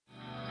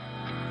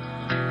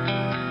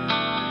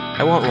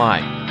I won't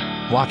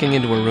lie. Walking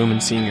into a room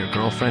and seeing your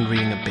girlfriend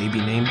reading a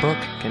baby name book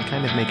can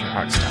kind of make your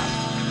heart stop.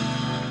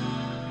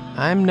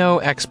 I'm no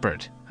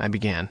expert, I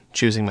began,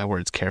 choosing my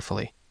words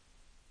carefully.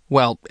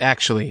 Well,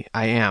 actually,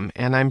 I am,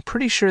 and I'm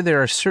pretty sure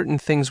there are certain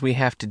things we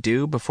have to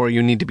do before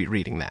you need to be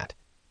reading that.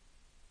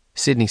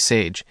 Sydney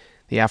Sage,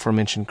 the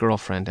aforementioned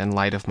girlfriend and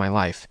light of my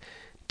life,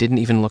 didn't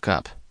even look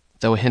up,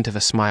 though a hint of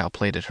a smile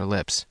played at her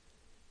lips.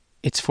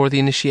 It's for the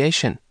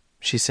initiation,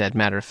 she said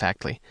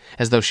matter-of-factly,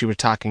 as though she were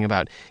talking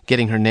about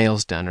getting her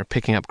nails done or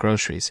picking up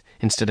groceries,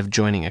 instead of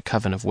joining a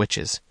coven of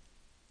witches.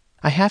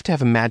 I have to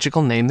have a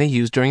magical name they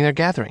use during their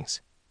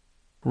gatherings.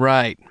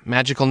 Right,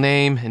 magical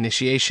name,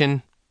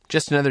 initiation,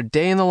 just another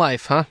day in the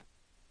life, huh?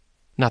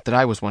 Not that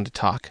I was one to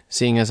talk,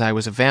 seeing as I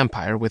was a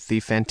vampire with the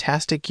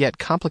fantastic yet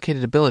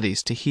complicated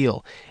abilities to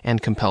heal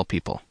and compel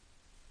people.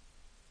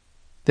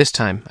 This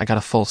time I got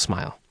a full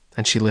smile,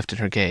 and she lifted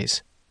her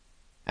gaze.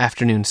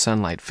 Afternoon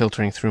sunlight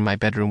filtering through my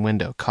bedroom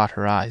window caught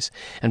her eyes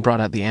and brought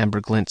out the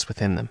amber glints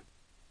within them.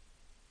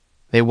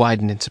 They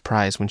widened in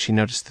surprise when she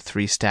noticed the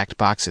 3 stacked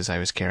boxes I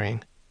was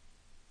carrying.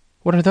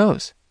 What are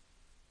those?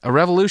 A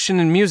revolution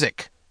in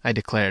music, I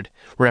declared,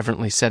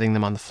 reverently setting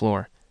them on the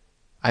floor.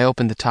 I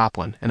opened the top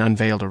one and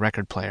unveiled a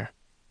record player.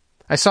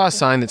 I saw a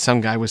sign that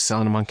some guy was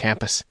selling them on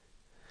campus.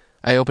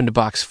 I opened a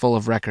box full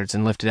of records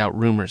and lifted out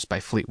Rumors by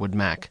Fleetwood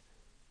Mac.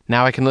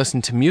 Now I can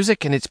listen to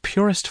music in its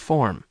purest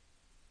form.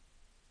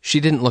 She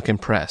didn't look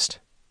impressed.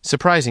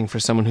 Surprising for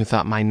someone who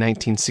thought my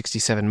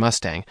 1967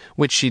 Mustang,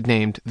 which she'd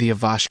named the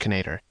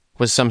Avashkinator,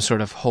 was some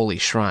sort of holy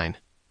shrine.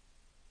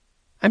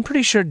 I'm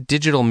pretty sure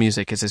digital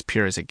music is as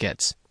pure as it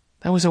gets.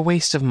 That was a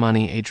waste of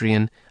money,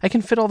 Adrian. I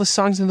can fit all the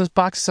songs in those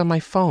boxes on my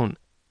phone.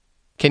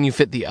 Can you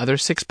fit the other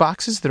 6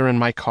 boxes that are in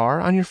my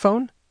car on your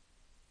phone?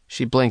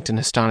 She blinked in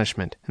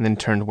astonishment and then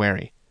turned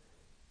wary.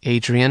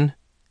 Adrian,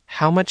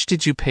 how much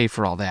did you pay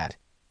for all that?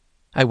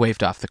 I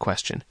waved off the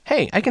question.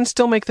 Hey, I can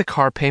still make the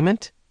car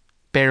payment.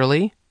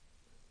 Barely.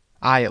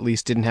 I at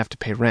least didn't have to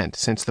pay rent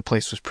since the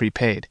place was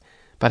prepaid,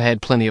 but I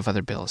had plenty of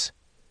other bills.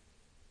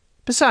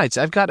 Besides,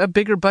 I've got a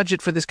bigger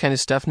budget for this kind of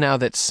stuff now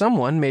that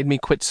someone made me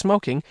quit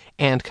smoking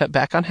and cut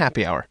back on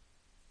happy hour.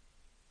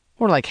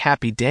 More like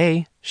happy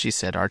day, she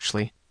said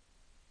archly.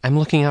 I'm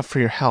looking out for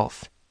your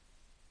health.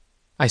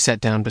 I sat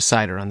down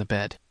beside her on the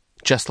bed,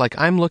 just like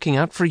I'm looking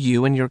out for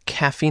you and your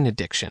caffeine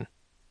addiction.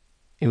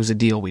 It was a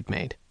deal we'd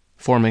made,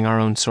 forming our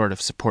own sort of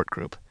support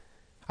group.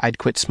 I'd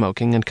quit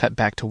smoking and cut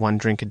back to 1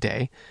 drink a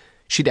day.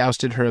 She'd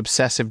ousted her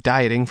obsessive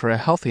dieting for a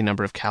healthy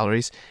number of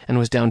calories and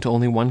was down to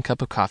only 1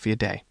 cup of coffee a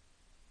day.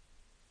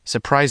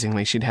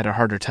 Surprisingly, she'd had a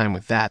harder time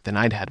with that than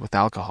I'd had with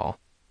alcohol.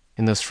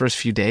 In those first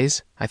few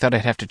days, I thought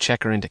I'd have to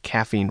check her into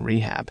caffeine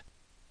rehab.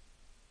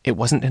 It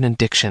wasn't an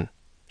addiction,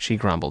 she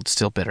grumbled,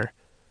 still bitter.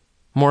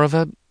 More of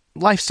a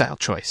lifestyle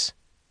choice.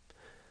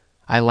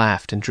 I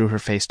laughed and drew her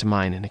face to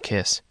mine in a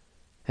kiss,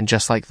 and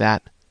just like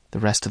that, the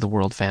rest of the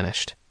world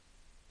vanished.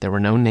 There were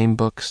no name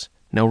books,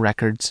 no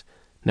records,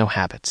 no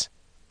habits.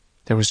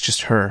 There was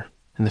just her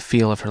and the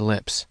feel of her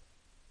lips,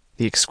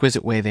 the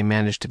exquisite way they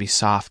managed to be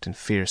soft and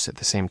fierce at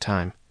the same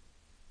time.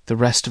 The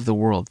rest of the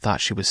world thought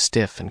she was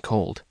stiff and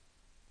cold.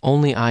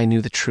 Only I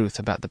knew the truth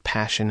about the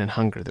passion and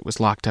hunger that was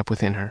locked up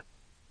within her.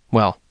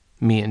 Well,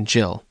 me and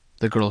Jill,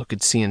 the girl who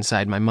could see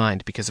inside my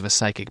mind because of a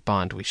psychic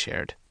bond we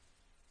shared.